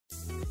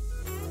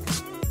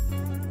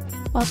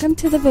Welcome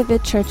to the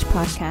Vivid Church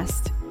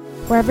podcast.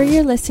 Wherever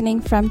you're listening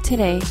from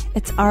today,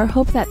 it's our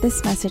hope that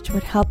this message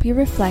would help you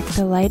reflect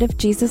the light of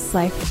Jesus'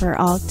 life for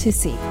all to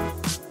see.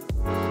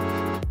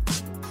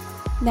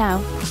 Now,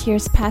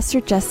 here's Pastor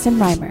Justin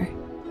Reimer.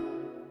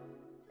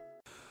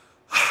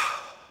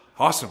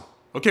 Awesome.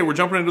 Okay, we're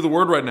jumping into the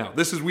Word right now.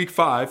 This is week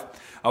 5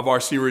 of our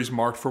series,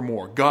 Marked for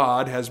More.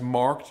 God has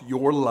marked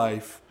your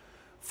life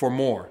for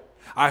more.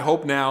 I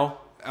hope now,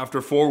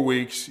 after 4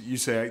 weeks, you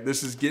say,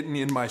 this is getting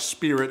in my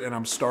spirit and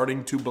I'm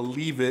starting to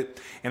believe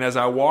it. And as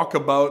I walk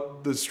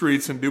about the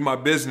streets and do my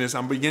business,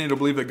 I'm beginning to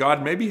believe that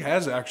God maybe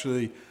has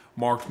actually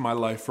marked my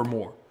life for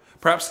more.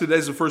 Perhaps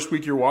today's the first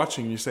week you're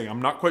watching and you're saying,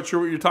 I'm not quite sure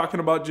what you're talking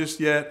about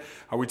just yet.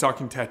 Are we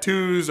talking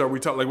tattoos? Are we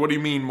talking, what do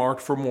you mean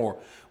marked for more?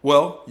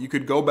 Well, you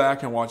could go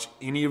back and watch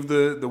any of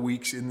the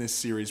weeks in this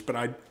series, but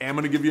I am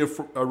going to give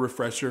you a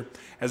refresher,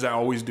 as I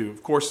always do.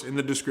 Of course, in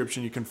the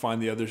description, you can find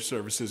the other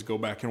services. Go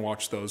back and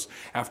watch those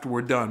after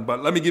we're done.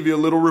 But let me give you a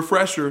little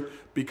refresher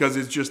because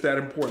it's just that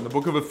important. The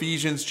book of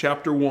Ephesians,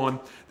 chapter 1,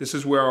 this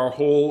is where our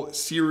whole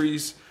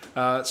series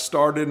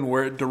started and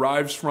where it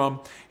derives from.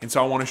 And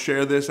so I want to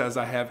share this as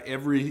I have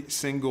every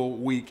single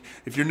week.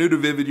 If you're new to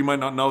Vivid, you might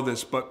not know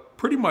this, but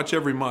pretty much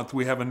every month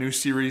we have a new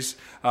series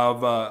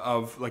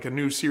of like a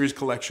new series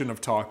collection of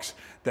talks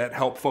that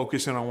help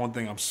focus in on one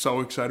thing. I'm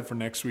so excited for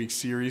next week's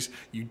series.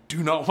 You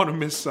do not want to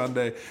miss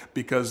Sunday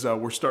because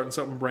we're starting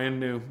something brand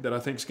new that I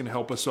think is going to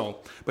help us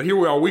all. But here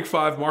we are, week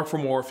 5, Mark for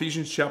More,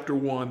 Ephesians chapter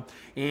 1.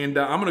 And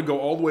I'm going to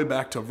go all the way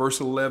back to verse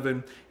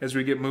 11 as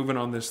we get moving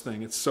on this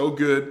thing. It's so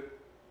good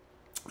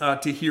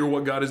to hear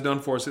what God has done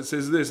for us. It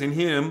says this, in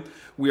Him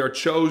we are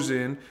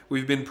chosen,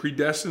 we've been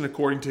predestined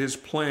according to His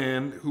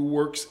plan, who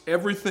works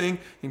everything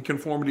in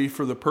conformity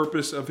for the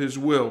purpose of His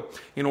will,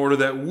 in order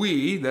that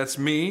we, that's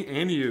me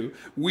and you,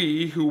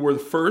 we who were the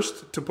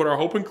first to put our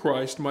hope in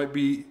Christ might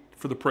be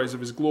for the praise of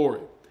His glory.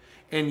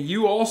 And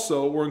you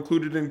also were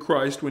included in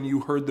Christ when you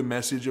heard the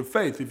message of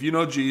faith. If you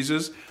know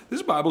Jesus,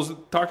 this Bible's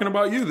talking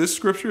about you. This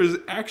scripture is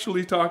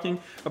actually talking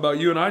about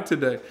you and I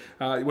today.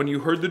 When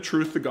you heard the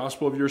truth, the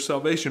gospel of your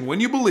salvation.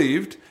 When you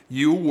believed,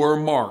 you were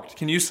marked.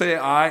 Can you say,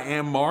 I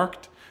am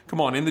marked?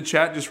 Come on, in the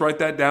chat, just write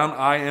that down.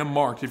 I am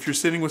marked. If you're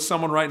sitting with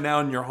someone right now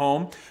in your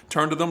home,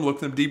 turn to them, look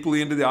them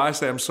deeply into the eye,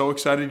 say, I'm so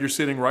excited you're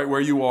sitting right where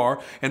you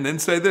are. And then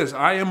say this,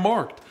 I am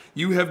marked.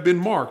 You have been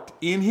marked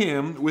in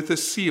Him with a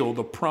seal,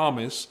 the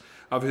promise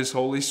of His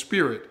Holy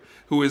Spirit,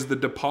 who is the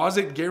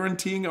deposit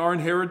guaranteeing our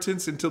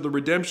inheritance until the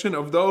redemption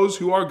of those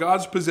who are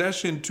God's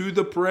possession to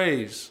the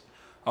praise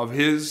of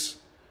His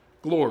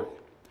glory.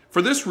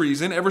 For this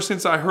reason, ever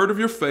since I heard of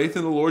your faith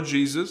in the Lord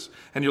Jesus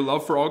and your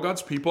love for all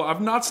God's people, I've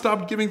not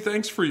stopped giving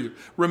thanks for you,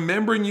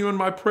 remembering you in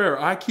my prayer.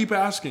 I keep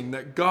asking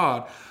that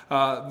God,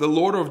 the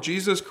Lord of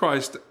Jesus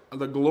Christ,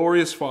 the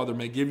glorious Father,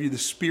 may give you the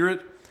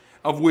spirit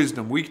of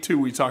wisdom. Week 2,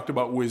 we talked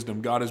about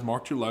wisdom. God has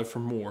marked your life for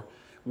more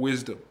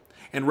wisdom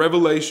and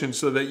revelation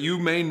so that you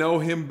may know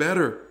Him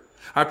better.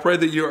 I pray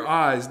that your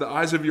eyes, the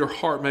eyes of your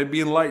heart, may be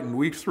enlightened.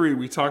 Week 3,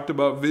 we talked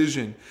about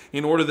vision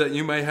in order that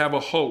you may have a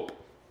hope.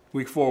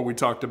 Week 4, we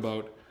talked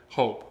about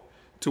hope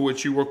to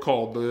which you were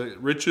called, the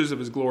riches of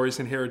His glorious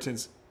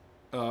inheritance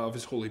of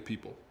His holy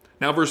people.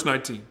 Now verse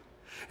 19.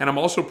 And I'm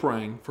also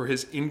praying for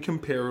His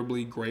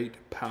incomparably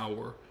great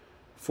power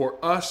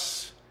for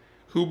us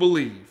who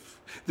believe.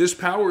 This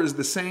power is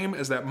the same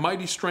as that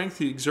mighty strength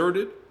He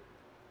exerted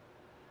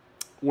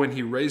when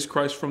He raised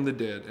Christ from the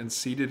dead and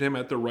seated Him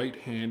at the right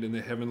hand in the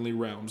heavenly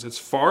realms. It's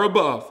far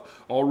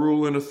above all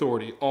rule and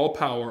authority, all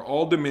power,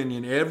 all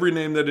dominion, every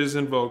name that is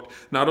invoked,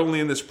 not only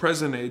in this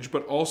present age,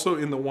 but also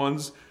in the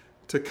ones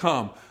to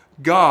come.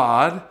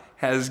 God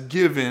has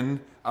given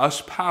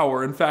us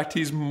power. In fact,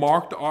 He's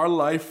marked our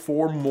life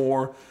for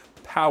more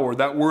power.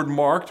 That word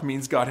marked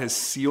means God has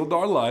sealed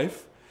our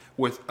life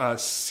with a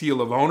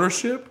seal of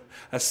ownership,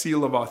 a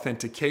seal of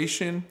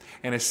authentication,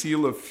 and a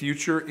seal of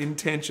future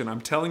intention.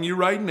 I'm telling you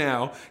right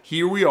now,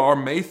 here we are,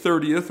 May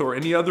 30th, or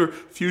any other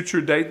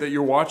future date that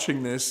you're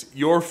watching this,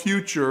 your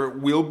future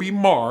will be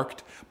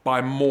marked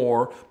by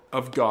more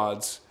of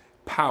God's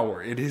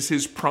power. It is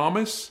His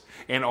promise,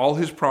 and all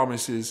His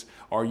promises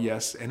are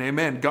yes and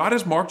amen. God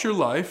has marked your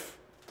life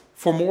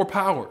for more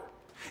power.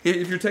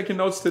 If you're taking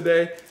notes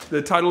today,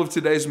 the title of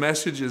today's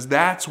message is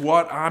That's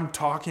What I'm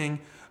Talking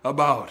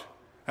About.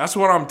 That's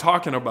what I'm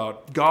talking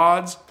about.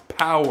 God's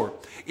power.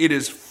 It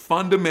is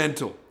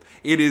fundamental.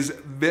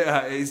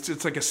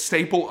 It's like a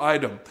staple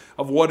item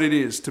of what it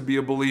is to be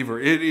a believer.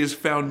 It is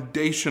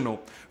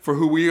foundational for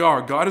who we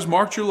are. God has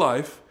marked your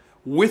life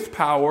with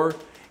power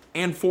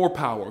and for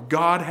power.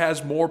 God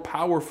has more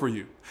power for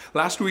you.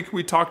 Last week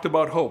we talked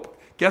about hope.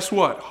 Guess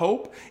what?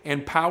 Hope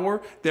and power,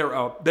 they're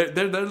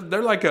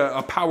like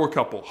a power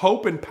couple.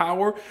 Hope and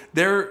power,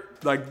 they're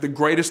like the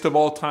greatest of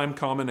all time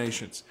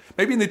combinations.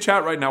 Maybe in the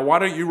chat right now, why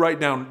don't you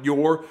write down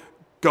your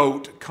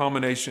GOAT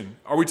combination?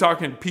 Are we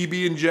talking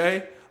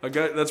PB&J,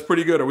 Okay, that's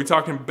pretty good. Are we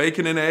talking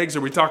bacon and eggs?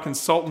 Are we talking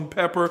salt and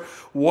pepper?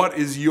 What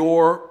is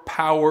your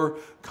power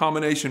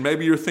combination?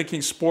 Maybe you're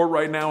thinking sport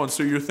right now, and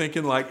so you're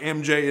thinking like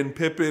MJ and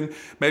Pippen.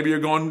 Maybe you're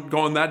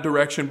going that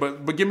direction,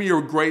 but give me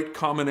your great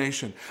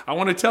combination. I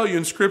want to tell you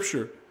in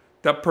Scripture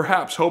that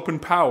perhaps hope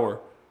and power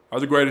are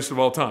the greatest of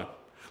all time.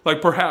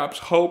 Like perhaps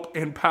hope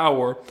and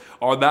power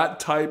are that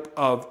type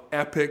of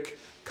epic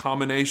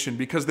combination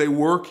because they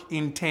work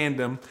in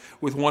tandem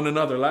with one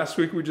another. Last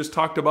week we just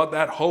talked about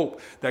that hope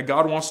that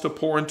God wants to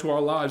pour into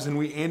our lives, and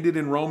we ended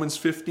in Romans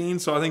 15,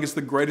 so I think it's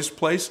the greatest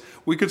place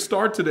we could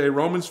start today.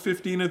 Romans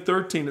 15 and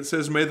 13, it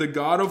says, "May the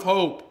God of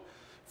hope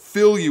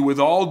fill you with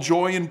all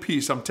joy and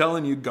peace." I'm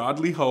telling you,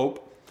 godly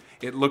hope,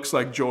 it looks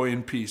like joy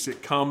and peace.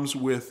 It comes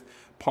with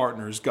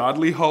partners.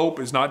 Godly hope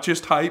is not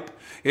just hype.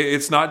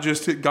 It's not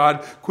just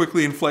God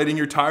quickly inflating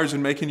your tires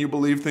and making you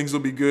believe things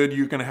will be good.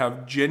 You're going to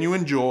have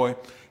genuine joy,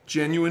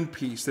 genuine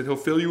peace, that He'll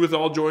fill you with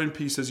all joy and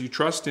peace as you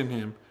trust in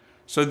Him,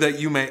 so that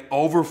you may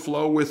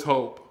overflow with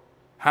hope.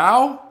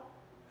 How?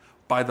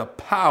 By the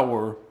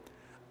power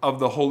of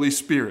the Holy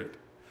Spirit.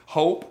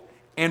 Hope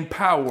and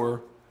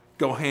power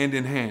go hand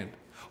in hand.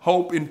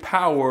 Hope and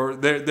power,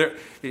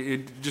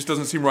 it just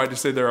doesn't seem right to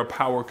say they're a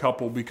power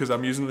couple because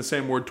I'm using the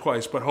same word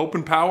twice. But hope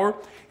and power,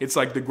 it's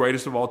like the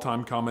greatest of all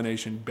time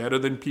combination. Better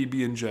than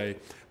PB&J,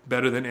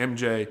 better than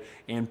MJ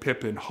and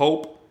Pippen.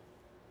 Hope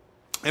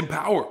and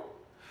power.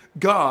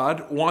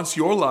 God wants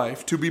your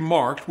life to be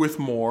marked with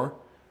more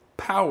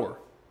power.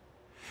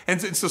 And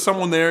so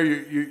someone there,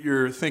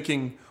 you're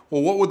thinking,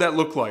 well, what would that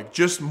look like?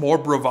 Just more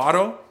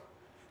bravado?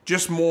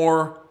 Just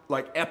more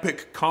like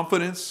epic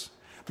confidence?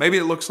 Maybe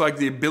it looks like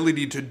the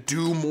ability to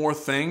do more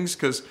things,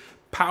 because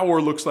power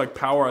looks like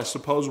power, I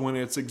suppose, when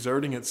it's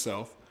exerting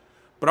itself.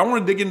 But I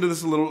want to dig into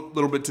this a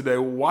little bit today.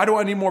 Why do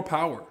I need more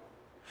power?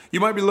 You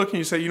might be looking and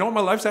you say, you know what,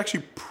 my life's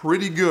actually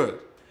pretty good.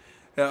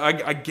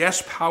 I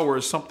guess power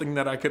is something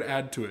that I could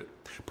add to it.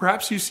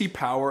 Perhaps you see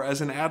power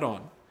as an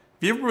add-on. Have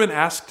you ever been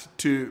asked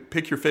to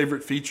pick your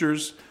favorite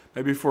features,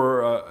 maybe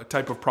for a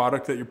type of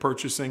product that you're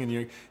purchasing, and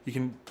you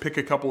can pick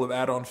a couple of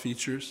add-on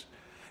features?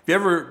 Have you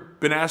ever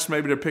been asked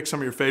maybe to pick some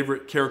of your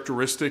favorite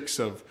characteristics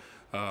of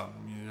a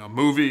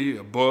movie,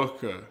 a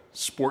book, a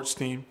sports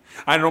team?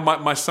 I know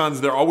my sons,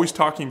 they're always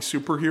talking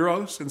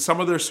superheroes, and some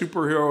of their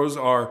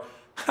superheroes are,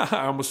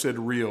 I almost said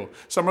real.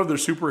 Some of their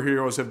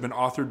superheroes have been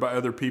authored by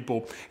other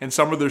people, and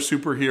some of their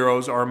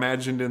superheroes are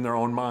imagined in their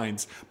own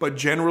minds. But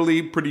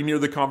generally, pretty near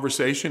the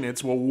conversation,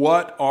 it's, well,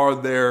 what are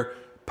their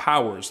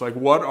powers? Like,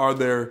 what are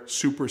their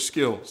super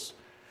skills?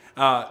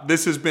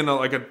 This has been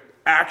like an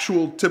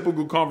actual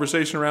typical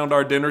conversation around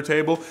our dinner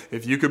table.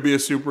 If you could be a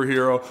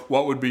superhero,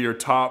 what would be your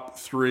top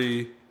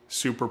 3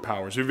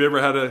 superpowers? Have you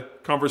ever had a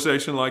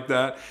conversation like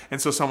that?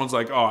 And so someone's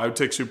like, oh, I would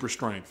take super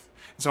strength.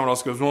 And someone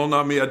else goes, well,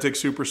 not me, I'd take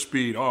super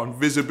speed. Oh,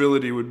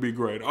 invisibility would be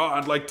great. Oh,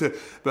 I'd like to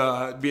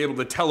be able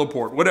to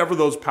teleport, whatever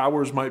those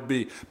powers might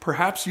be.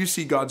 Perhaps you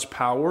see God's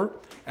power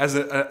as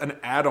an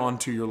add-on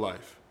to your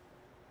life.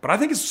 But I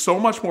think it's so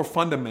much more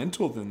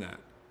fundamental than that.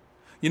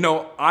 You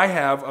know, I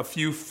have a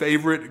few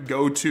favorite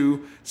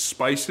go-to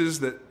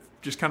spices that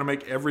just kind of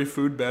make every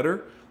food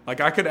better.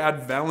 Like I could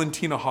add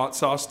Valentina hot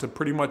sauce to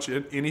pretty much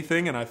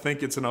anything, and I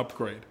think it's an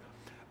upgrade.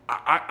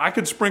 I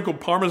could sprinkle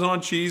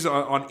Parmesan cheese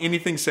on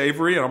anything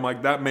savory, and I'm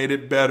like, that made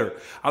it better.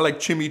 I like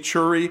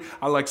chimichurri.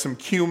 I like some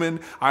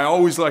cumin. I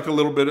always like a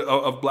little bit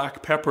of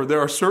black pepper. There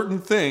are certain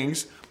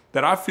things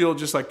that I feel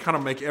just like kind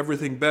of make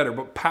everything better.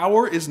 But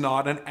power is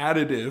not an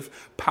additive.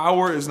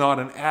 Power is not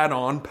an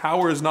add-on.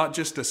 Power is not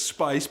just a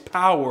spice.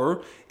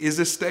 Power is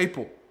a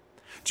staple.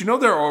 Do you know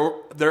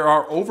there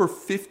are over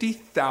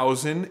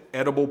 50,000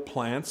 edible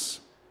plants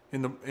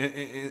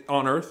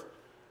on Earth?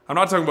 I'm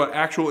not talking about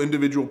actual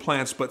individual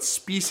plants, but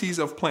species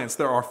of plants.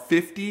 There are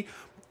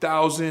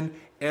 50,000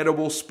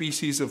 edible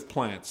species of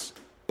plants.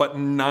 But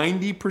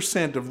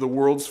 90% of the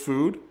world's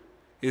food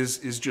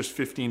is just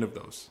 15 of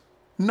those.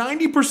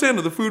 90%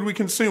 of the food we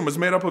consume is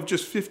made up of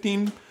just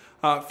 15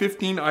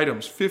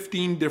 items,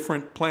 15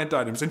 different plant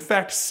items. In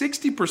fact,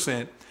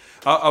 60%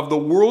 of the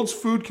world's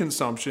food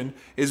consumption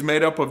is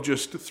made up of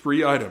just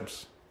 3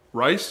 items: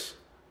 rice,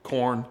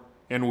 corn,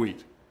 and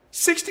wheat.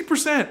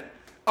 60%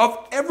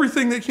 of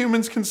everything that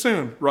humans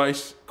consume: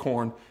 rice,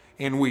 corn,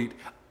 and wheat.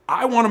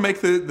 I want to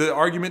make the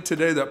argument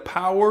today that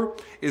power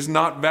is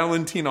not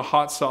Valentina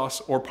hot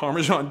sauce or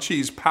Parmesan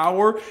cheese.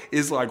 Power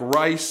is like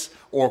rice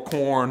or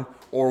corn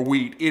or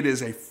wheat. It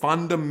is a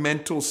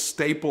fundamental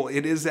staple.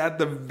 It is at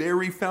the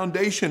very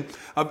foundation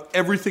of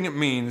everything it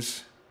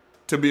means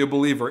to be a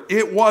believer.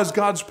 It was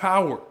God's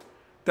power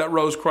that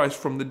rose Christ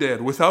from the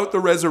dead. Without the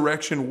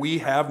resurrection, we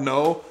have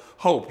no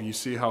hope. You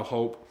see how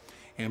hope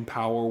and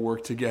power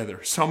work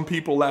together. Some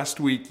people last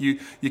week, you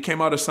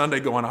came out of Sunday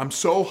going, I'm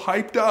so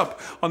hyped up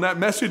on that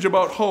message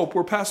about hope,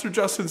 where Pastor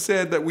Justin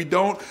said that we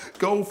don't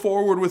go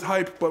forward with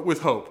hype, but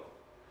with hope.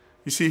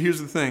 You see, here's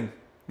the thing.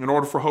 In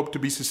order for hope to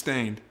be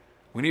sustained,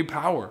 we need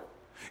power.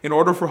 In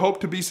order for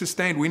hope to be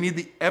sustained, we need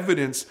the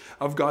evidence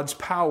of God's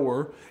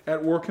power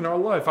at work in our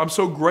life. I'm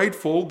so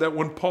grateful that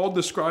when Paul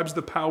describes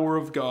the power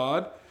of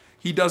God,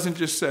 he doesn't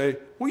just say,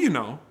 well, you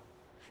know.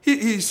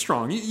 He's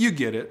strong. You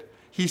get it.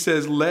 He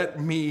says, let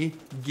me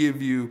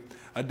give you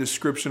a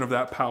description of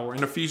that power.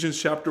 In Ephesians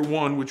chapter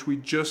 1, which we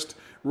just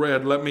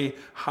read, let me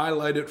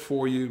highlight it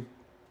for you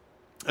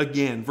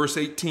again. Verse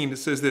 18, it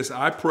says this,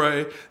 I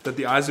pray that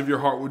the eyes of your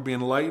heart would be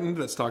enlightened.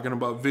 That's talking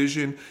about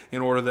vision,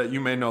 in order that you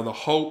may know the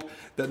hope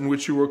that in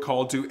which you were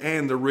called to,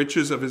 and the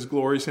riches of his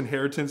glorious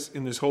inheritance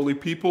in his holy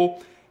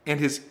people, and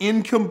his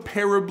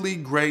incomparably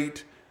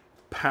great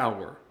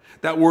power.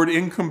 That word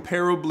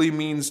incomparably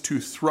means to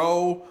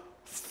throw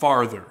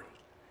farther.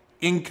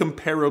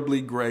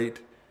 Incomparably great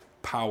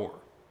power.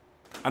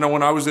 I know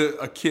when I was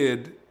a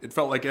kid, it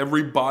felt like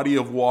every body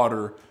of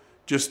water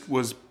just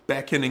was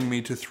beckoning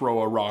me to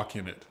throw a rock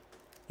in it.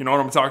 You know what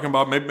I'm talking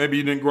about? Maybe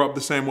you didn't grow up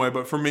the same way,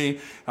 but for me,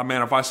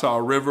 man, if I saw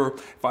a river,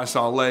 if I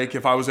saw a lake,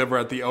 if I was ever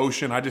at the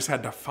ocean, I just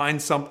had to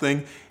find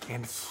something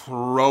and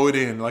throw it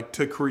in, like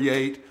to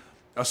create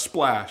a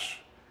splash.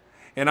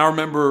 And I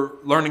remember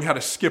learning how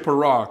to skip a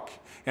rock.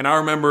 And I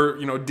remember,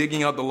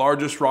 digging out the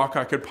largest rock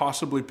I could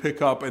possibly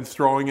pick up and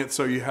throwing it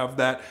so you have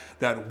that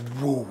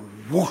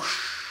whoosh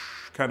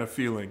kind of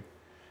feeling.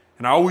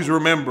 And I always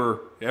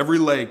remember every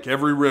lake,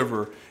 every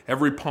river,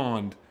 every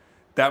pond,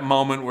 that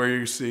moment where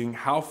you're seeing,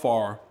 how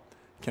far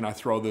can I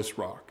throw this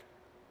rock?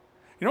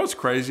 You know what's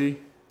crazy?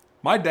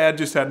 My dad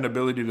just had an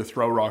ability to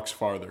throw rocks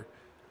farther.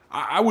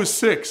 I was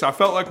 6. I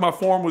felt like my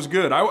form was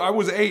good. I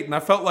was 8, and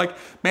I felt like,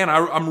 man,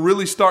 I'm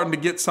really starting to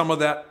get some of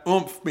that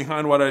oomph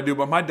behind what I do.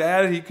 But my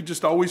dad, he could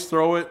just always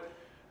throw it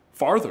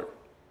farther.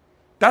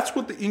 That's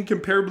what the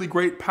incomparably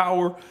great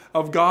power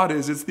of God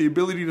is. It's the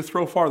ability to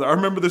throw farther. I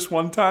remember this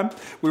one time,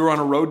 we were on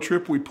a road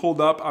trip. We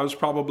pulled up. I was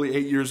probably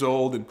 8 years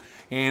old,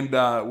 and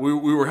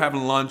we were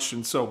having lunch.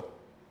 And so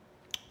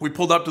we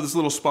pulled up to this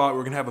little spot. We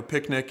were going to have a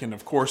picnic. And,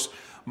 of course,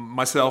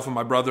 myself and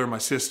my brother and my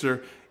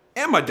sister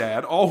and my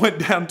dad all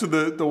went down to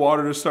the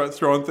water to start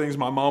throwing things.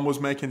 My mom was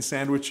making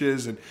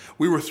sandwiches, and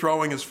we were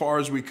throwing as far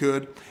as we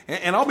could.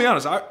 And I'll be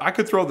honest, I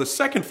could throw the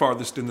second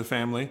farthest in the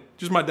family.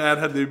 Just my dad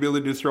had the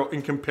ability to throw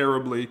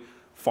incomparably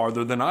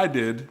farther than I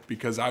did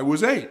because I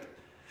was 8.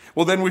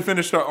 Well, then we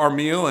finished our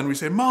meal, and we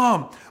said,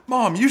 Mom,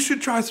 you should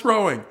try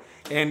throwing.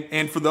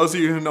 And for those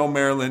of you who know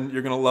Marilyn,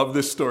 you're going to love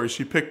this story.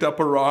 She picked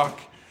up a rock,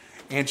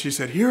 and she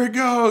said, here it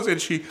goes. And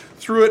she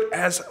threw it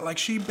like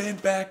she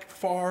bent back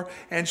far,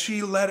 and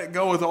she let it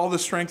go with all the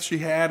strength she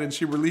had, and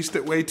she released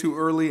it way too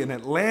early, and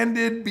it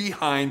landed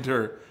behind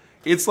her.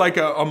 It's like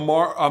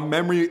a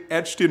memory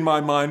etched in my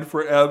mind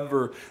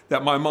forever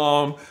that my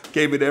mom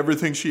gave it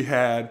everything she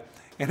had,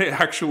 and it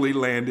actually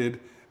landed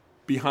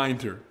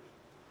behind her.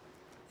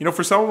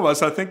 For some of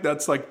us, I think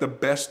that's like the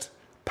best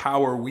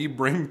power we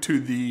bring to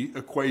the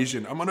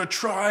equation. I'm going to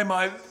try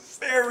my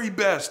very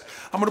best.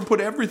 I'm going to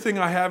put everything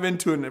I have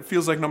into it. And it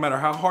feels like no matter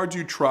how hard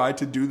you try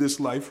to do this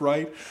life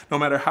right, no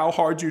matter how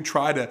hard you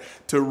try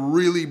to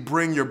really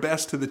bring your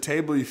best to the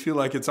table, you feel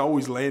like it's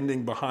always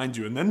landing behind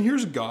you. And then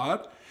here's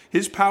God.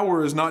 His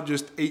power is not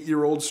just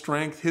 8-year-old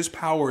strength. His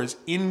power is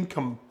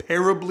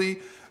incomparably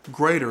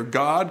greater.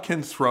 God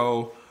can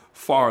throw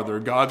farther.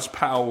 God's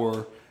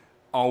power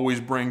always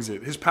brings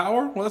it. His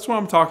power? Well, that's what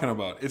I'm talking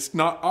about. It's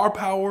not our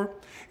power.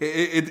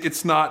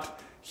 It's not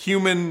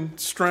human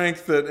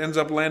strength that ends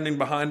up landing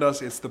behind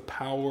us. It's the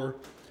power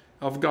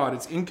of God.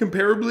 It's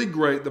incomparably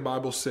great, the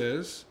Bible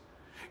says.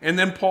 And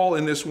then Paul,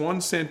 in this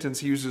one sentence,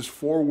 he uses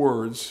 4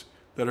 words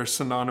that are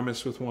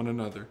synonymous with one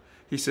another.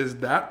 He says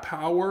that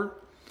power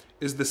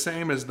is the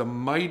same as the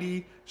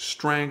mighty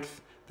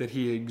strength that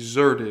he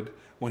exerted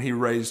when he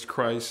raised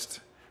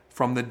Christ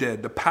from the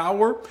dead. The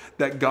power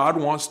that God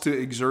wants to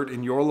exert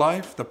in your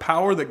life, the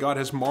power that God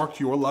has marked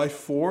your life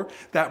for,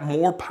 that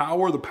more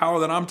power, the power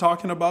that I'm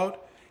talking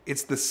about,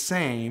 it's the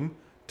same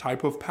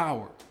type of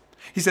power.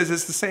 He says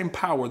it's the same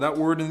power. That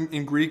word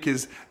in Greek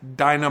is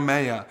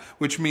dynameia,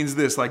 which means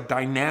this, like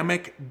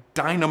dynamic,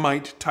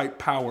 dynamite type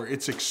power.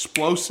 It's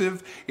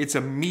explosive, it's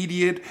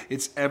immediate,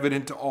 it's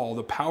evident to all.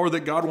 The power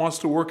that God wants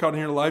to work out in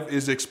your life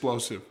is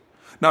explosive.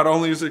 Not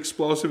only is it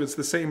explosive, it's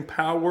the same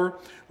power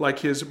like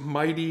his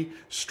mighty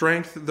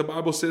strength. The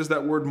Bible says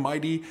that word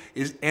mighty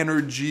is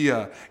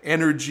energia.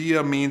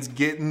 Energia means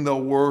getting the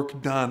work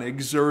done,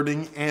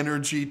 exerting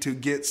energy to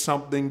get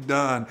something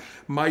done.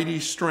 Mighty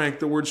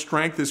strength. The word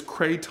strength is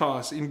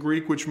kratos in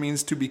Greek, which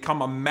means to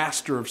become a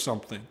master of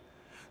something.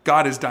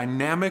 God is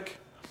dynamic.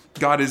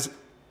 God is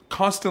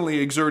constantly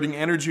exerting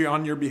energy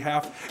on your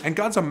behalf. And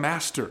God's a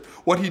master.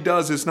 What he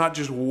does is not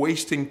just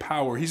wasting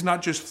power. He's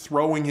not just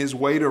throwing his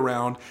weight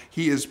around.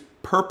 He is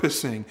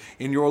purposing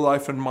in your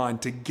life and mine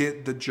to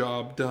get the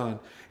job done.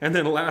 And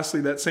then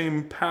lastly, that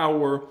same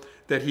power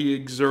that he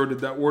exerted,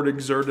 that word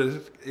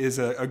exerted is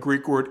a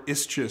Greek word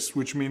ischus,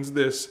 which means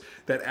this,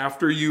 that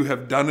after you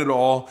have done it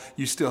all,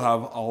 you still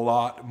have a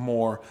lot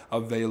more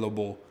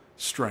available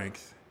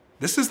strength.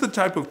 This is the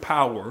type of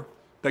power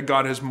that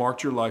God has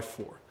marked your life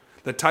for.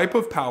 The type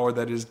of power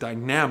that is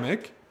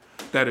dynamic,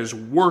 that is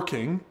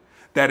working,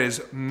 that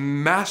is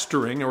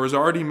mastering or is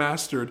already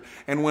mastered,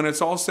 and when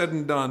it's all said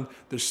and done,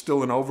 there's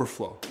still an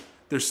overflow.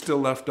 there's still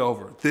left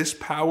over. This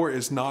power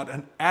is not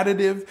an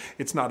additive.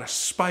 It's not a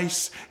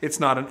spice. It's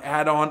not an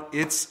add-on.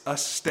 It's a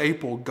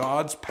staple.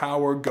 God's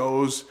power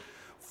goes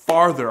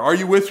farther. Are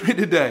you with me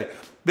today?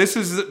 This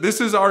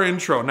is our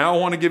intro. Now I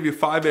want to give you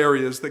 5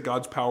 areas that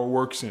God's power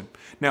works in.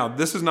 Now,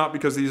 this is not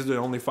because these are the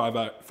only five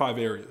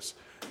areas.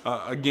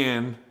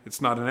 Again,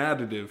 it's not an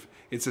additive.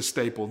 It's a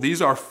staple.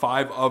 These are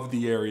 5 of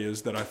the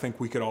areas that I think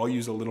we could all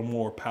use a little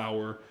more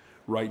power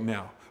right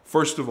now.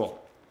 First of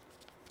all,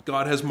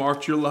 God has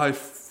marked your life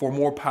for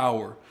more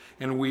power,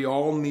 and we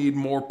all need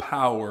more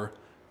power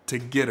to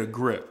get a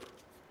grip.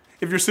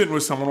 If you're sitting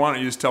with someone, why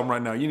don't you just tell them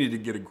right now, you need to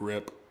get a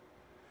grip.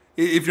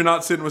 If you're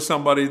not sitting with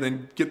somebody,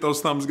 then get those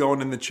thumbs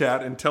going in the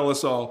chat and tell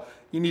us all,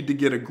 you need to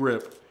get a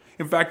grip.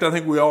 In fact, I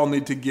think we all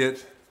need to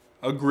get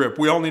a grip.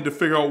 We all need to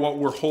figure out what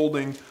we're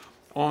holding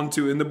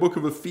onto. In the book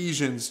of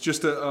Ephesians,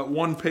 just a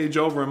one page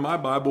over in my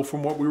Bible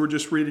from what we were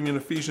just reading in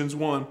Ephesians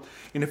 1,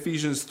 in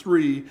Ephesians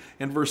 3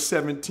 and verse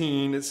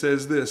 17, it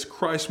says this: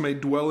 Christ may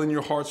dwell in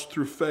your hearts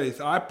through faith.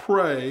 I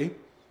pray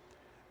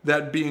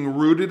that being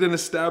rooted and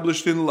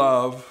established in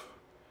love,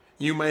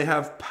 you may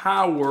have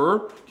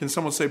power. Can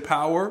someone say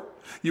power?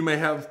 You may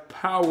have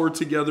power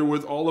together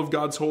with all of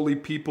God's holy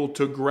people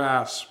to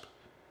grasp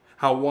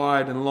how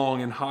wide and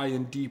long and high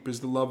and deep is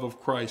the love of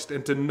Christ,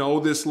 and to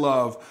know this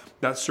love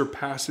that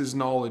surpasses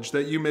knowledge,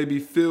 that you may be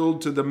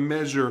filled to the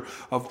measure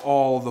of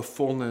all the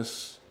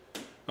fullness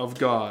of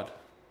God.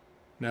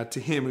 Now to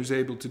him who's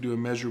able to do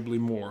immeasurably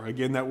more.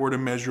 Again, that word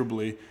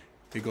immeasurably,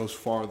 it goes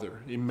farther.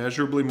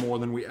 Immeasurably more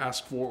than we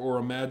ask for or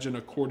imagine,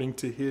 according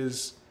to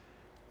his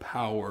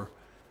power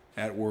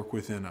at work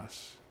within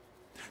us.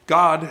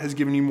 God has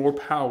given you more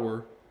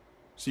power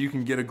so you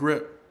can get a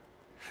grip.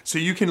 So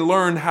you can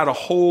learn how to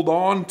hold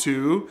on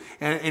to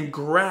and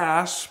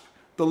grasp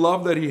the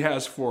love that he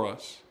has for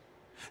us.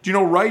 Do you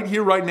know, right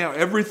here, right now,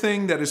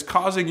 everything that is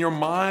causing your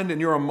mind and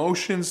your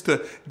emotions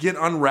to get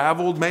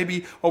unraveled,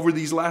 maybe over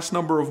these last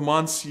number of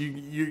months,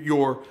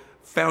 your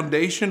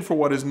foundation for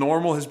what is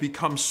normal has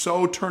become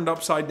so turned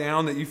upside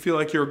down that you feel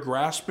like you're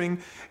grasping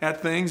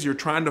at things. You're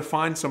trying to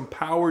find some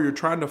power. You're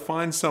trying to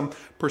find some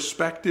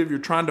perspective. You're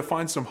trying to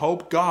find some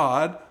hope.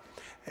 God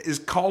is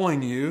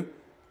calling you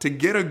to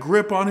get a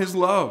grip on his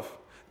love,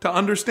 to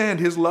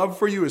understand his love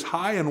for you is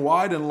high and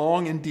wide and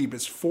long and deep.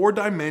 It's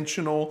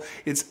 4-dimensional.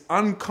 It's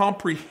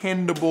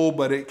uncomprehendable,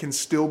 but it can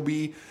still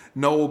be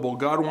knowable.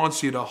 God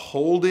wants you to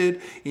hold it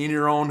in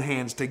your own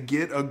hands, to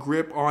get a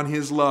grip on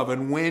his love.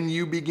 And when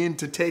you begin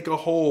to take a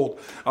hold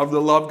of the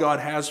love God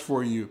has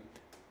for you,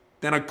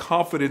 then a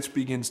confidence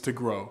begins to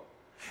grow.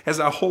 As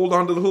I hold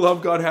on to the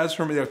love God has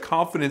for me, a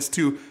confidence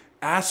to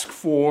ask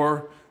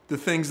for the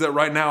things that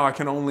right now I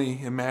can only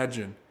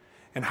imagine.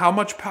 And how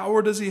much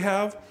power does he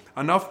have?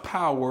 Enough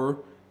power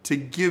to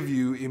give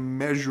you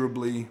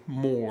immeasurably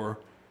more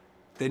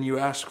than you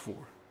ask for.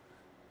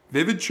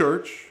 Vivid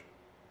Church,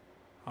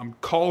 I'm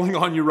calling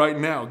on you right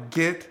now.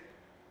 Get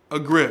a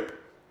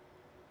grip.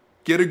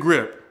 Get a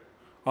grip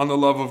on the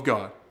love of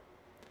God.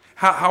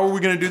 How are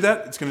we going to do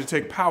that? It's going to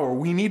take power.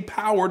 We need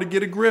power to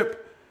get a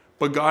grip.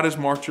 But God has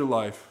marked your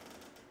life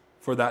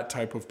for that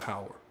type of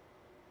power.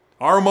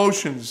 Our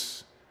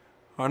emotions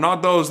are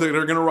not those that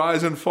are going to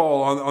rise and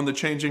fall on the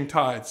changing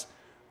tides.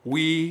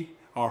 We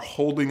are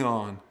holding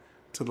on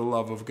to the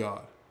love of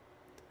God.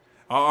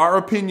 Our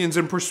opinions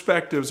and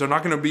perspectives are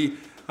not going to be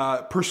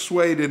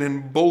persuaded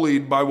and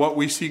bullied by what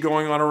we see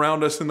going on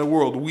around us in the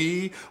world.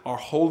 We are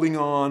holding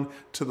on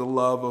to the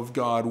love of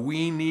God.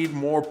 We need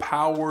more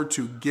power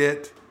to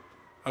get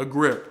a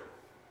grip.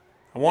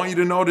 I want you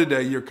to know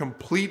today, you're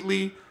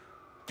completely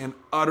and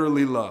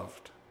utterly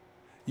loved.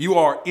 You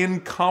are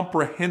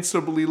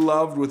incomprehensibly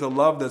loved with a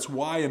love that's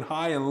wide and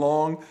high and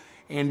long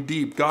and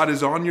deep. God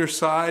is on your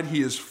side.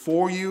 He is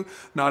for you,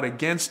 not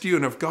against you.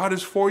 And if God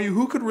is for you,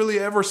 who could really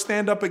ever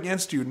stand up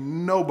against you?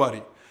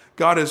 Nobody.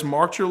 God has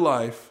marked your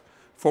life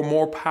for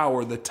more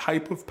power, the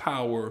type of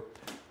power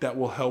that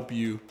will help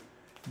you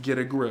get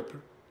a grip.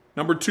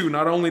 Number 2,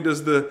 not only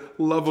does the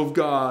love of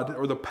God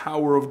or the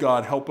power of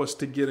God help us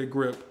to get a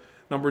grip,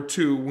 number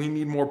 2, we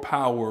need more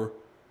power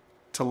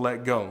to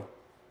let go.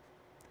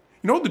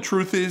 You know what the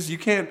truth is? You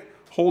can't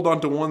hold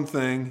on to one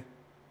thing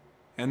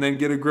and then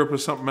get a grip of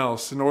something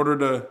else. In order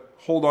to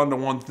hold on to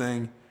one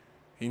thing,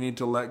 you need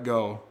to let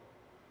go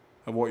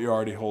of what you're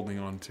already holding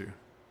on to.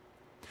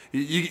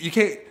 You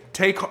can't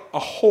take a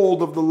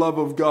hold of the love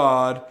of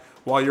God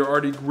while you're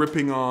already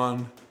gripping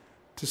on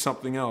to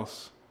something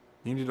else.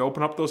 You need to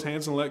open up those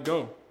hands and let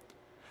go.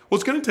 Well,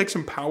 it's going to take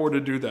some power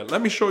to do that.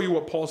 Let me show you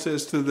what Paul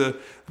says to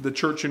the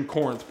church in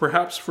Corinth.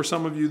 Perhaps for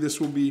some of you,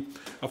 this will be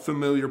a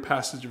familiar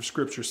passage of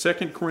Scripture.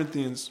 2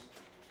 Corinthians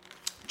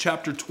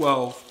chapter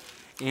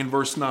 12 and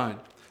verse 9.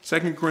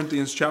 2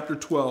 Corinthians chapter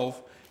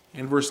 12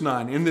 and verse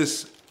 9. In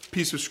this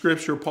piece of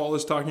Scripture, Paul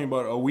is talking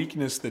about a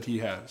weakness that he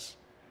has.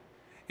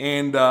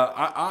 And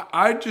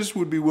I just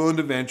would be willing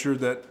to venture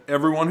that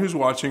everyone who's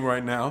watching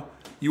right now,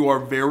 you are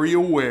very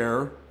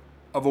aware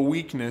of a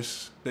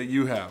weakness that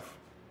you have.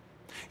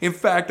 In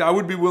fact, I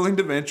would be willing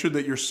to venture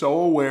that you're so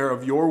aware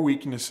of your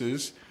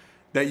weaknesses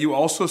that you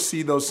also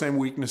see those same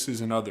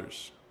weaknesses in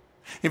others.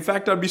 In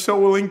fact, I'd be so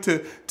willing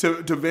to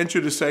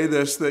venture to say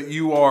this, that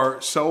you are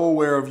so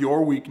aware of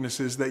your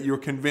weaknesses that you're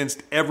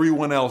convinced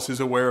everyone else is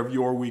aware of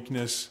your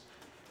weakness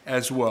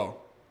as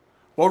well.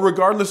 Well,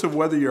 regardless of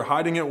whether you're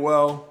hiding it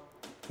well,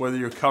 whether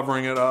you're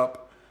covering it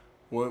up,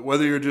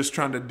 whether you're just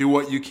trying to do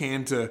what you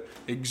can to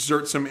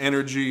exert some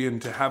energy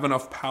and to have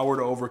enough power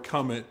to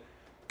overcome it,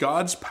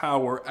 God's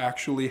power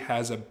actually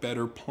has a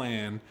better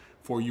plan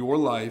for your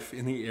life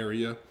in the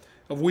area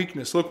of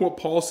weakness. Look what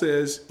Paul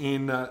says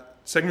in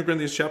 2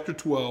 Corinthians chapter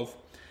 12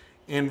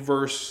 and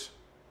verse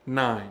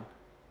 9.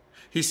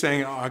 He's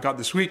saying, I got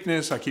this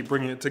weakness, I keep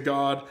bringing it to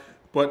God,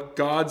 but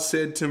God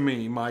said to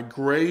me, my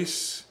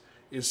grace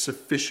is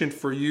sufficient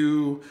for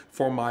you,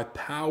 for my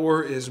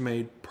power is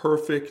made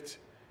perfect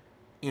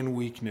in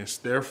weakness.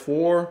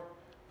 Therefore,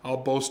 I'll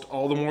boast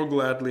all the more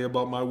gladly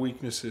about my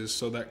weaknesses,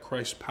 so that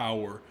Christ's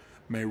power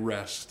may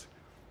rest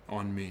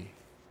on me.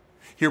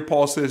 Here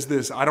Paul says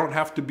this, I don't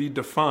have to be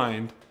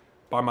defined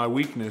by my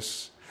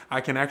weakness.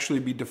 I can actually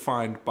be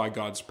defined by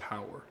God's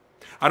power.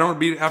 I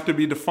don't have to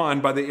be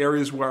defined by the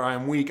areas where I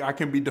am weak. I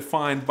can be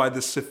defined by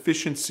the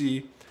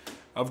sufficiency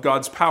of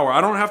God's power. I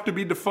don't have to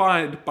be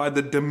defined by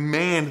the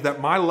demand that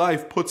my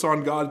life puts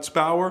on God's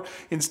power.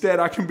 Instead,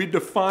 I can be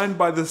defined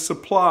by the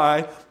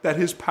supply that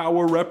his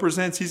power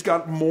represents. He's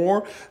got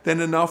more than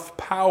enough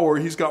power.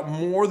 He's got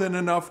more than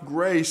enough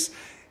grace.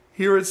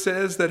 Here it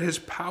says that his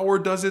power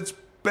does its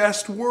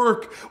best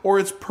work, or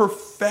it's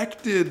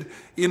perfected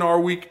in our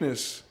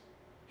weakness.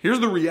 Here's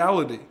the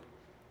reality,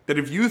 that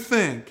if you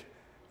think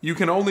you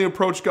can only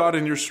approach God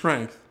in your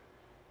strength,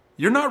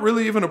 you're not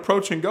really even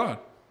approaching God.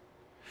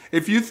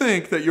 If you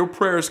think that your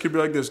prayers could be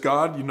like this,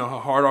 God, you know how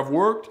hard I've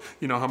worked,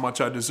 you know how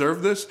much I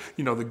deserve this,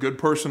 you know the good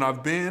person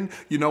I've been,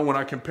 you know when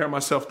I compare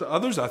myself to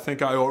others, I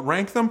think I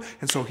outrank them,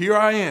 and so here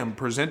I am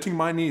presenting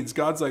my needs.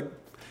 God's like,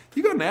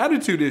 you got an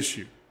attitude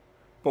issue.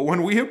 But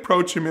when we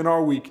approach him in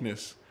our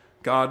weakness,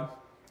 God,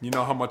 you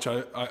know how much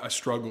I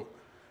struggle.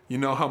 You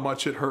know how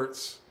much it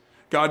hurts.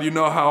 God, you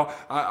know how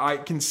I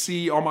can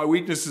see all my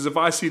weaknesses. If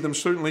I see them,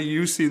 certainly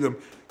you see them.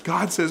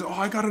 God says,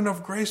 I got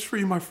enough grace for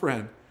you, my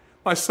friend.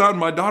 My son,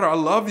 my daughter, I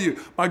love you.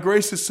 My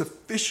grace is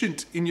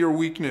sufficient in your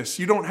weakness.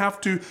 You don't have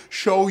to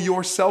show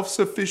your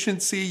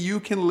self-sufficiency. You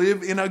can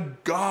live in a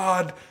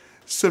God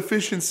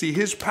sufficiency.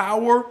 His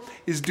power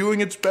is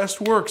doing its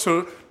best work.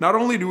 So not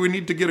only do we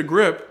need to get a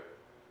grip,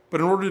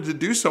 but in order to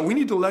do so, we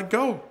need to let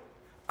go.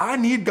 I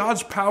need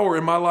God's power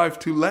in my life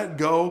to let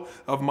go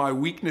of my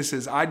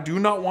weaknesses. I do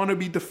not want to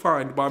be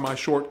defined by my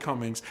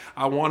shortcomings.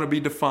 I want to be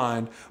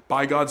defined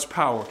by God's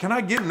power. Can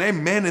I get an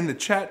amen in the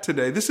chat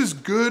today? This is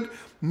good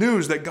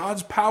news that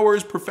God's power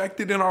is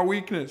perfected in our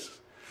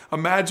weakness.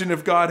 Imagine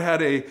if God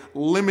had a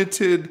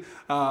limited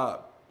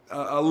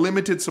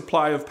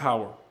supply of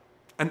power,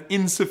 an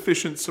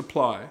insufficient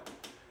supply.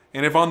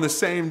 And if on the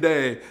same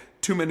day,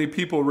 too many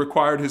people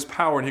required his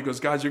power, and he goes,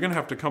 guys, you're going to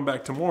have to come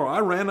back tomorrow.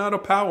 I ran out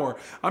of power.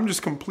 I'm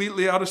just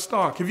completely out of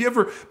stock. Have you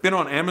ever been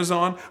on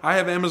Amazon? I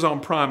have Amazon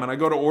Prime, and I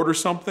go to order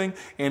something,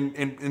 and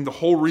the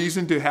whole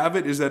reason to have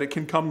it is that it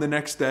can come the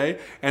next day.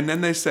 And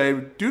then they say,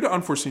 due to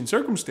unforeseen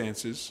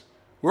circumstances,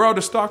 we're out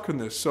of stock in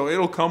this, so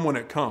it'll come when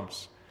it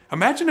comes.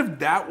 Imagine if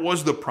that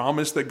was the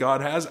promise that God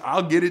has.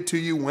 I'll get it to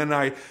you when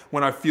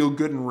I feel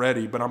good and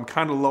ready, but I'm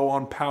kind of low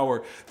on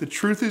power. The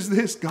truth is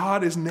this,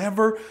 God is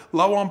never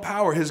low on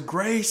power. His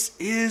grace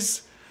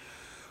is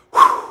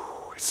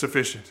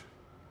sufficient.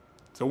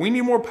 So we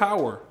need more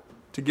power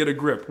to get a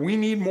grip. We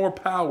need more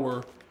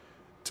power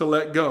to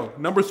let go.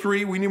 Number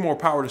 3, we need more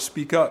power to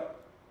speak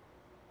up.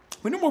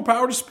 We need more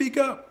power to speak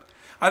up.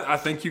 I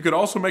think you could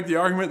also make the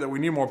argument that we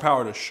need more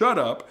power to shut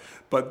up,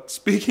 but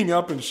speaking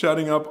up and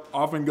shutting up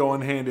often go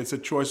in hand. It's a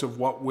choice of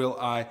what will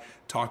I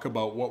talk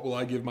about? What will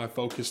I give my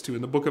focus to?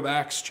 In the book of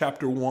Acts,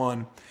 chapter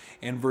 1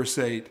 and verse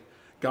 8,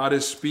 God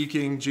is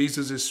speaking.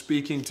 Jesus is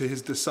speaking to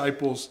his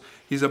disciples.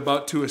 He's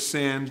about to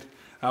ascend.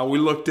 We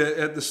looked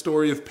at the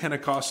story of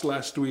Pentecost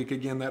last week.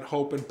 Again, that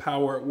hope and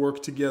power at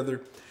work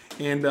together.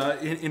 And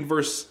in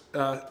verse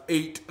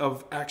 8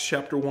 of Acts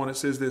chapter 1, it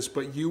says this,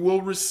 but you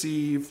will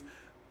receive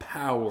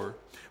power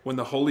when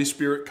the Holy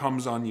Spirit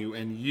comes on you,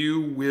 and you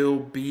will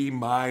be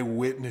my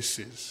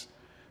witnesses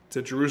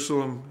to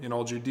Jerusalem, in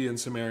all Judea and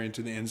Samaria, and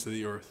to the ends of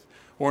the earth.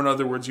 Or in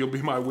other words, you'll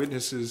be my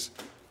witnesses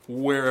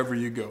wherever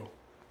you go.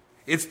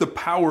 It's the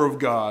power of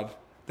God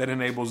that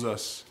enables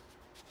us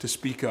to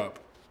speak up.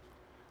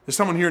 There's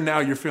someone here now,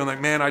 you're feeling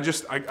like, man, I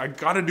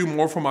got to do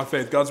more for my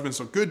faith. God's been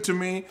so good to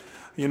me.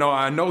 You know,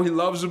 I know he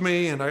loves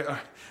me, and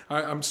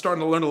I'm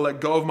starting to learn to let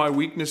go of my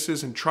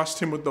weaknesses and trust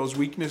him with those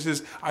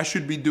weaknesses. I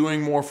should be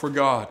doing more for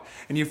God.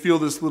 And you feel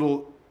this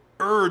little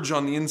urge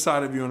on the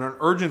inside of you and an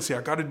urgency.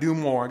 I got to do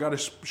more. I got to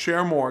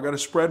share more. I got to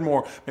spread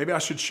more. Maybe I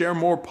should share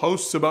more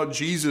posts about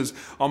Jesus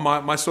on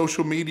my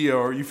social media,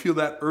 or you feel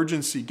that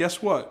urgency.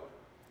 Guess what?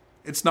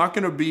 It's not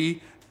going to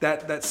be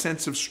that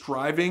sense of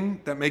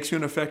striving that makes you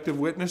an effective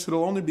witness.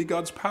 It'll only be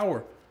God's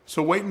power.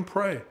 So wait and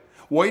pray.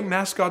 Wait and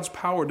ask God's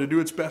power to do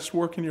its best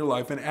work in your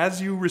life. And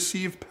as you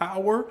receive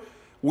power,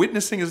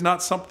 witnessing is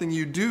not something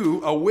you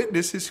do. A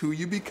witness is who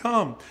you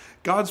become.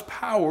 God's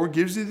power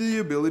gives you the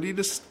ability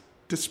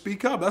to to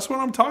speak up. That's what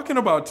I'm talking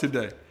about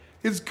today.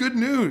 It's good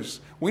news.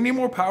 We need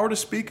more power to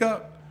speak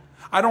up.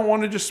 I don't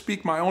want to just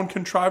speak my own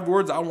contrived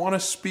words. I want to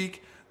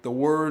speak the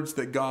words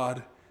that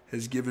God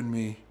has given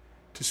me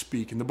to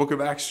speak. In the book of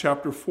Acts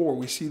chapter 4,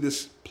 we see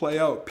this play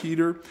out.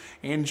 Peter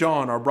and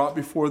John are brought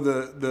before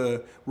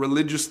the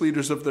religious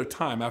leaders of their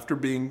time after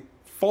being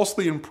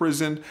falsely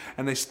imprisoned,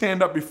 and they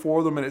stand up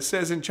before them, and it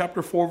says in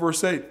chapter 4,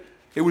 verse 8,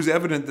 it was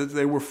evident that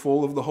they were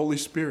full of the Holy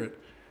Spirit.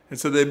 And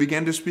so they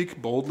began to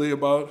speak boldly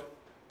about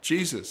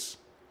Jesus.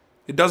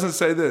 It doesn't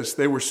say this,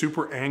 they were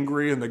super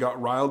angry and they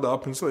got riled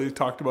up and so they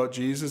talked about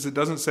Jesus. It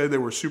doesn't say they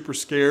were super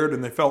scared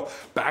and they felt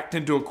backed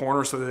into a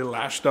corner so they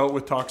lashed out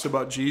with talks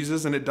about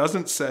Jesus. And it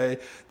doesn't say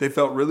they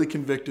felt really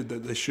convicted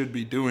that they should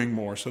be doing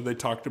more, so they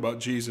talked about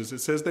Jesus. It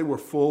says they were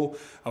full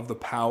of the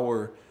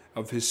power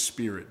of his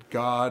Spirit.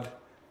 God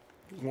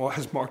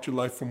has marked your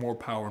life for more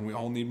power, and we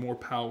all need more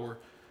power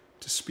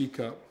to speak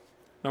up.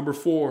 Number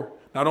 4,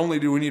 not only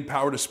do we need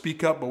power to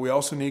speak up, but we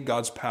also need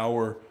God's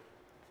power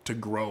to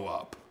grow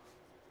up.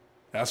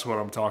 That's what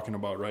I'm talking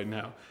about right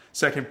now.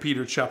 2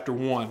 Peter chapter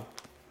 1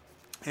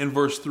 and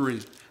verse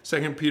 3.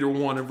 2 Peter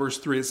 1 and verse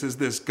 3, it says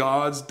this,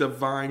 God's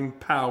divine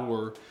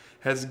power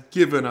has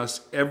given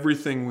us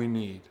everything we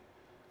need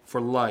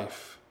for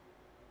life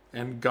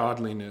and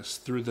godliness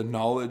through the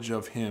knowledge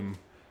of him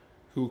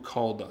who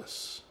called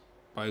us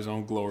by his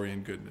own glory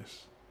and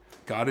goodness.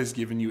 God has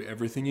given you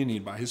everything you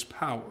need by his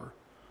power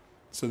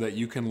so that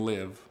you can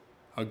live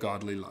a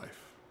godly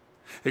life.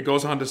 It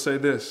goes on to say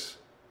this,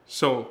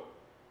 so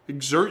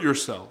exert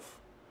yourself.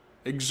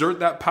 Exert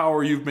that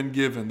power you've been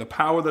given, the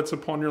power that's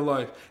upon your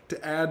life,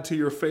 to add to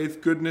your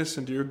faith goodness,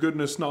 and to your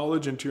goodness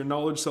knowledge, and to your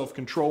knowledge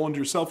self-control, and to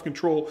your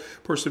self-control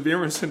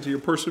perseverance, and to your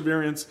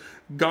perseverance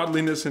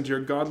godliness, and to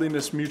your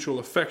godliness mutual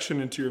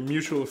affection, and to your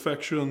mutual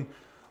affection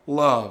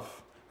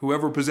love.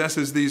 Whoever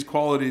possesses these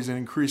qualities in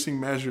increasing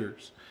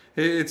measures.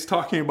 It's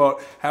talking about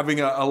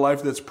having a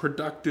life that's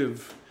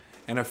productive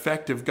and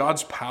effective.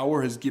 God's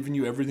power has given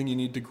you everything you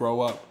need to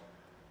grow up.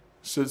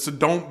 So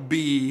don't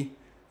be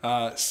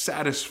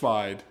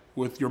satisfied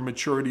with your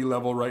maturity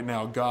level right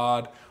now.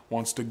 God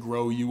wants to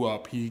grow you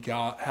up. He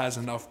has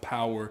enough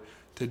power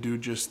to do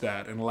just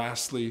that. And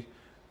lastly,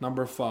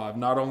 number 5,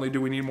 not only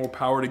do we need more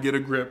power to get a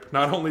grip,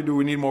 not only do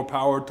we need more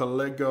power to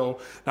let go,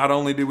 not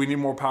only do we need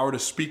more power to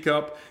speak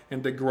up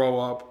and to grow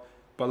up,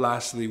 but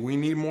lastly, we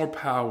need more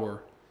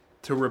power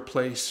to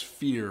replace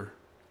fear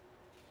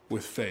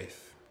with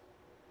faith.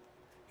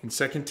 In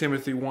 2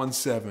 Timothy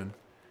 1:7,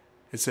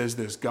 it says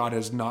this, God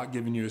has not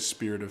given you a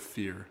spirit of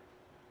fear,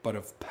 but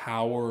of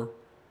power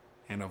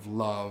and of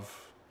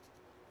love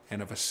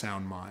and of a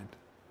sound mind.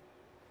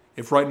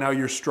 If right now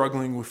you're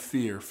struggling with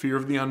fear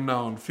of the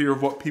unknown, fear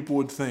of what people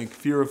would think,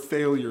 fear of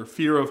failure,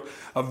 fear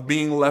of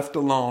being left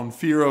alone,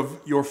 fear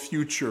of your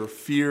future,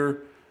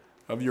 fear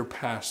of your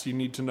past, you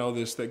need to know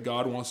this, that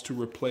God wants to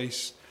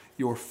replace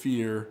your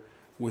fear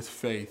with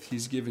faith.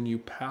 He's given you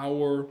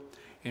power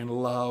and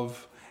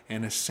love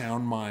and a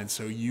sound mind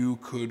so you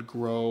could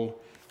grow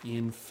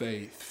in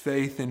faith.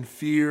 Faith and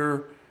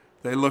fear,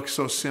 they look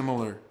so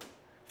similar.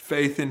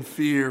 Faith and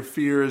fear.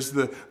 Fear is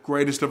the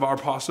greatest of our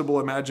possible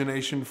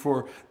imagination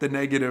for the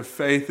negative.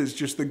 Faith is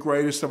just the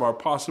greatest of our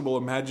possible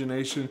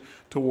imagination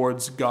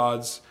towards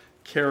God's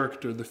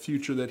character, the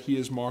future that he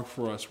has marked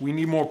for us. We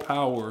need more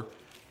power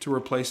to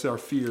replace our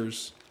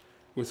fears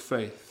with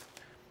faith.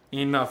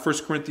 In 1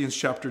 Corinthians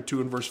chapter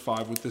 2 and verse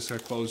 5, with this I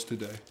close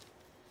today.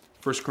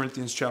 1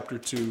 Corinthians chapter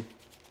 2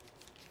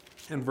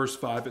 and verse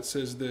 5, it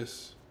says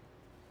this.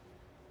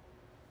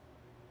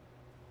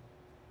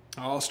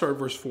 I'll start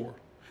verse 4.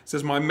 It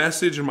says, my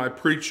message and my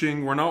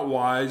preaching were not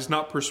wise,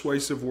 not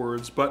persuasive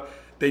words, but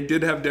they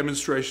did have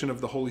demonstration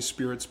of the Holy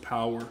Spirit's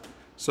power,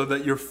 so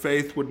that your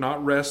faith would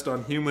not rest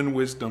on human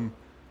wisdom,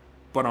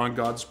 but on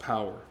God's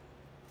power.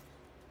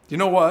 You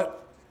know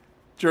what?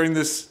 During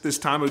this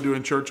time of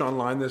doing church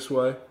online this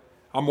way,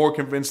 I'm more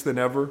convinced than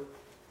ever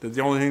that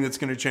the only thing that's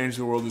going to change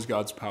the world is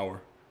God's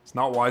power. It's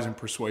not wise and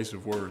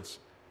persuasive words.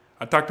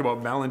 I talked about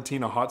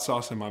Valentina hot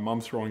sauce and my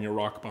mom throwing a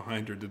rock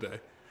behind her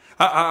today.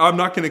 I'm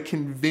not going to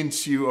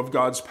convince you of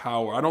God's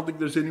power. I don't think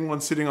there's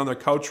anyone sitting on their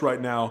couch right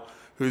now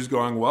who's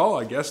going, well,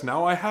 I guess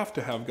now I have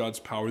to have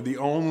God's power. The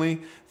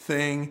only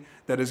thing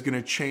that is going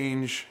to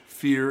change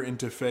fear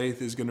into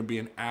faith is going to be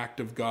an act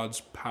of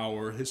God's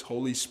power, his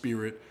Holy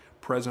Spirit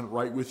present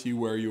right with you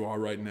where you are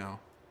right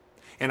now.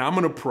 And I'm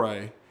going to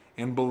pray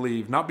and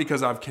believe, not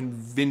because I've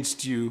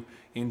convinced you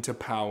into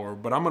power,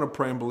 but I'm going to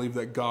pray and believe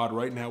that God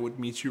right now would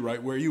meet you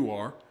right where you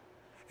are,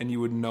 and you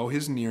would know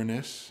his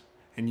nearness,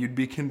 and you'd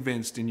be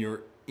convinced in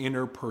your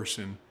inner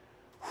person,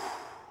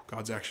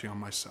 God's actually on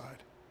my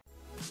side.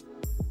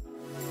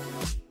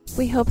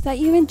 We hope that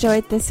you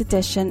enjoyed this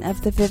edition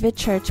of the Vivid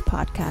Church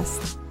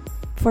podcast.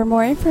 For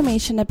more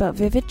information about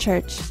Vivid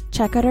Church,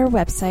 check out our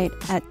website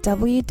at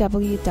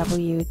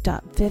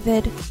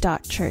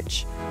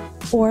www.vivid.church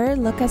or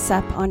look us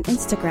up on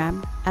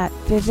Instagram at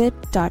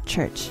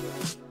vivid.church.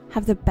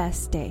 Have the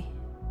best day.